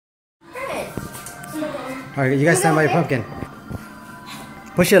Alright, you guys stand by your pumpkin.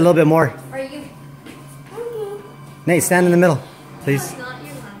 Push it a little bit more. Are you? Nate, stand in the middle, please. You're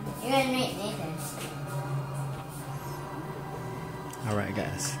gonna make Nathan. Alright,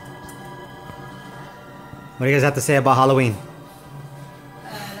 guys. What do you guys have to say about Halloween?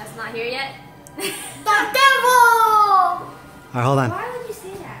 That's not here yet. The devil! Alright, hold on. Why would you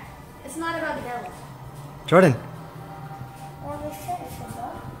say that? It's not about the devil. Jordan.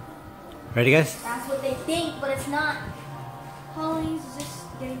 Ready, guys? That's what they think, but it's not. Halloween's just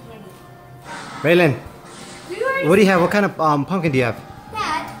getting candy. Raylan, what do you have? What kind of pumpkin do you have?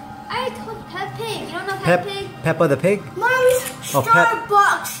 Dad, I told you Pep Pig. You don't know Pep Pig? Peppa the Pig? Mom's Oh,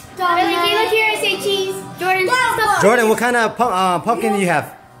 Starbucks. Really? Can you look here and say cheese? Jordan, stop. Jordan, what kind of pumpkin do you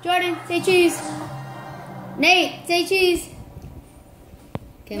have? Jordan, say cheese. Nate, say cheese.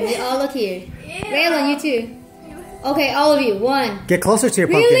 Can we all look here? Raylan, you too. Okay, all of you. One. Get closer to your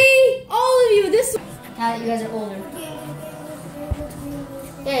pumpkin. Really? All of you. This. Now that you guys are older.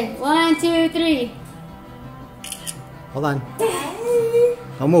 Okay, 1, 2, 3. Hold on.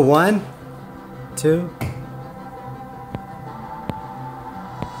 I'll move 1, 2.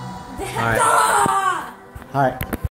 Alright. Alright.